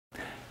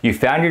You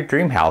found your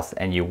dream house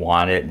and you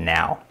want it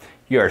now.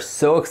 You are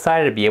so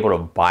excited to be able to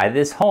buy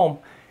this home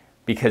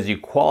because you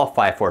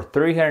qualify for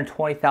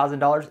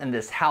 $320,000 and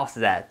this house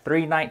is at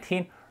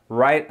 $319,000,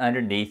 right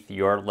underneath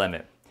your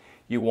limit.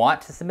 You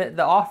want to submit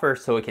the offer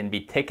so it can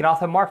be taken off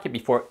the market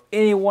before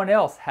anyone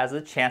else has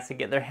a chance to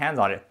get their hands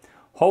on it.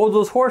 Hold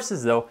those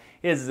horses though.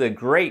 It is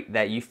great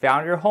that you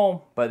found your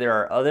home, but there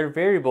are other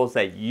variables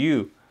that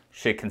you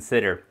should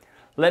consider.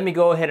 Let me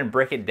go ahead and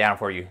break it down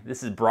for you.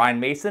 This is Brian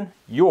Mason,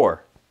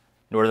 your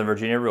Northern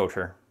Virginia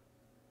Realtor.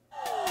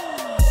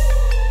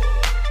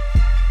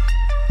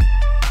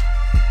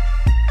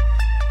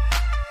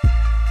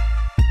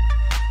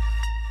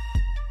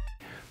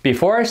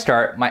 Before I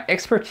start, my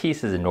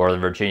expertise is in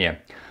Northern Virginia.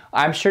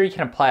 I'm sure you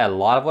can apply a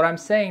lot of what I'm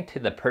saying to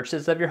the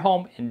purchase of your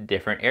home in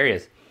different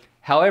areas.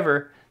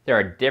 However, there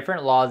are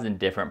different laws in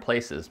different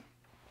places.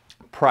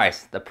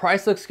 Price. The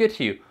price looks good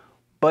to you,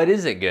 but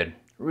is it good?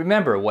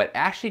 Remember, what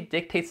actually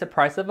dictates the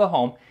price of a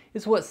home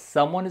is what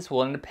someone is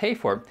willing to pay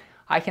for it.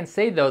 I can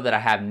say though that I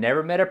have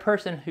never met a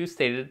person who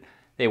stated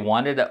they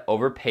wanted to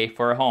overpay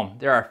for a home.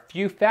 There are a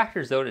few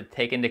factors though to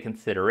take into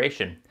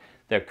consideration.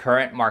 The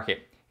current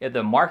market. If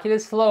the market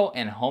is slow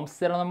and homes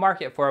sit on the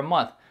market for a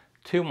month,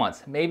 2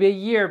 months, maybe a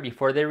year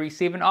before they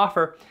receive an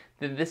offer,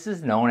 then this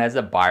is known as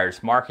a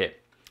buyer's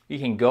market. You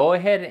can go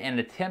ahead and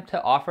attempt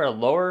to offer a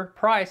lower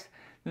price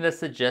than the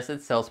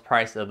suggested sales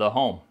price of the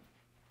home.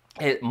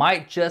 It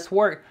might just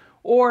work,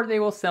 or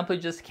they will simply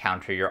just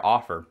counter your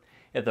offer.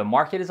 If the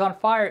market is on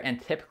fire and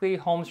typically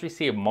homes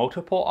receive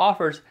multiple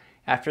offers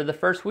after the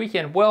first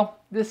weekend,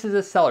 well, this is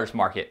a seller's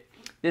market.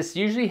 This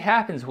usually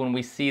happens when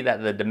we see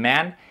that the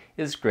demand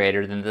is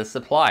greater than the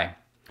supply.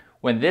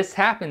 When this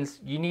happens,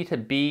 you need to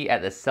be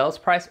at the sales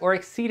price or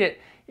exceed it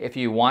if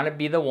you want to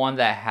be the one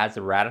that has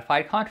a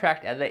ratified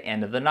contract at the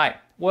end of the night.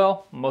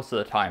 Well, most of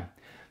the time.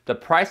 The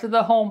price of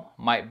the home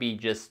might be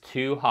just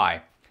too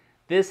high.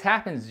 This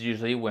happens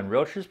usually when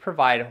realtors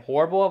provide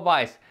horrible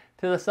advice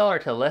to the seller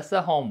to list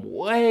the home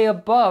way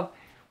above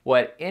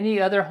what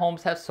any other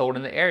homes have sold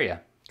in the area.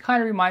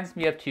 Kind of reminds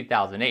me of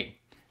 2008.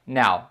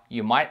 Now,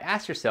 you might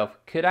ask yourself,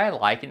 could I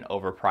like an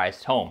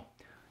overpriced home?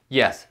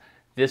 Yes,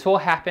 this will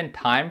happen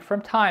time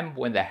from time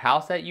when the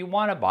house that you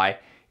want to buy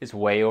is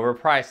way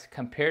overpriced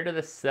compared to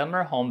the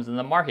similar homes in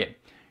the market.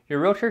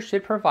 Your realtor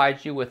should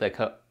provide you with a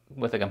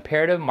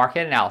comparative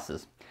market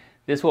analysis.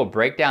 This will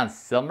break down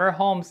similar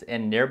homes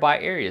in nearby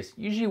areas,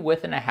 usually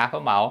within a half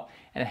a mile,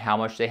 and how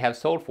much they have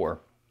sold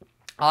for.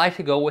 I like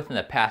to go within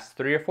the past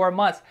 3 or 4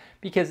 months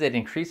because it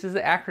increases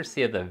the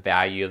accuracy of the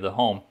value of the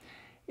home.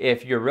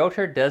 If your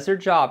realtor does their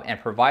job and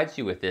provides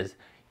you with this,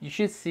 you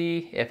should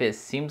see if it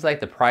seems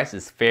like the price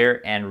is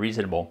fair and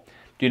reasonable.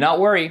 Do not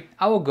worry,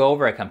 I will go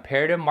over a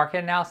comparative market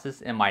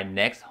analysis in my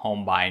next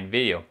home buying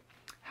video.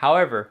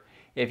 However,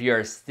 if you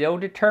are still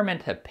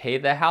determined to pay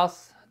the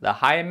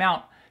high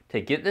amount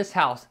to get this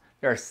house,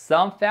 there are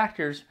some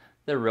factors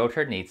the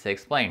realtor needs to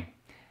explain.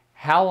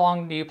 How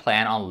long do you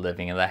plan on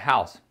living in the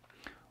house?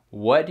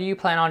 What do you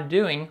plan on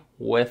doing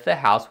with the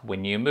house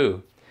when you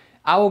move?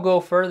 I will go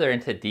further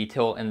into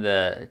detail in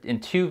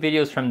 2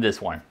 videos from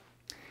this one.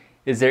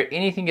 Is there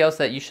anything else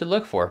that you should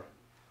look for?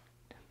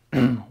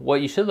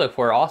 What you should look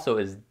for also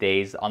is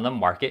days on the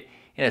market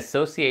in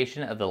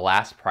association of the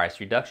last price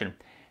reduction.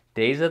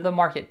 Days of the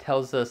market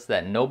tells us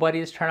that nobody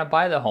is trying to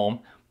buy the home,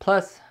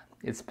 plus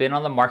it's been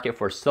on the market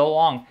for so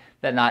long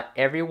that not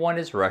everyone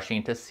is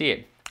rushing to see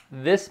it.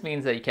 This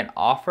means that you can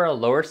offer a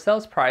lower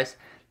sales price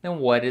than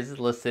what is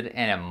listed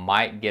and it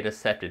might get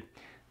accepted.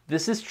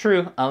 This is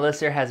true unless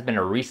there has been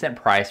a recent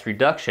price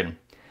reduction.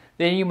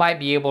 Then you might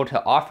be able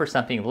to offer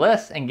something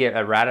less and get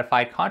a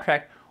ratified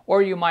contract,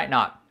 or you might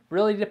not.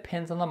 Really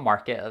depends on the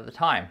market at the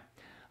time.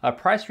 A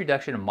price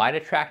reduction might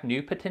attract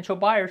new potential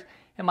buyers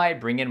and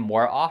might bring in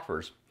more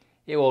offers.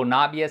 It will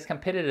not be as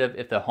competitive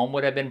if the home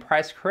would have been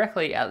priced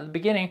correctly at the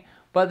beginning,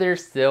 but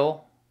there's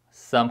still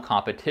some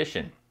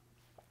competition.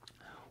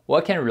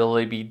 What can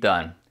really be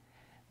done?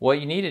 What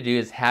you need to do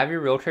is have your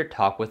realtor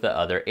talk with the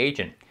other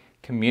agent.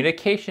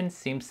 Communication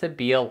seems to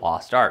be a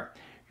lost art.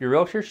 Your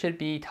realtor should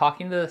be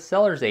talking to the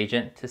seller's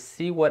agent to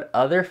see what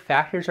other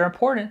factors are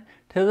important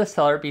to the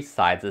seller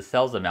besides the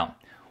sales amount.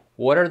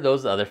 What are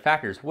those other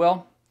factors?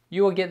 Well,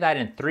 you will get that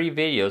in 3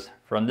 videos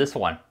from this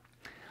one.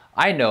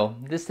 I know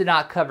this did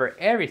not cover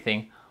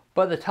everything,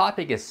 but the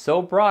topic is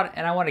so broad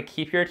and I want to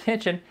keep your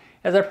attention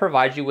as I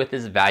provide you with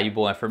this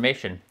valuable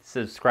information.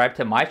 Subscribe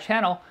to my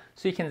channel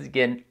so you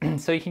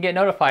can get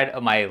notified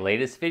of my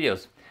latest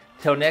videos.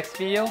 Till next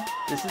video,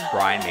 this is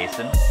Brian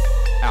Mason,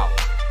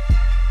 out.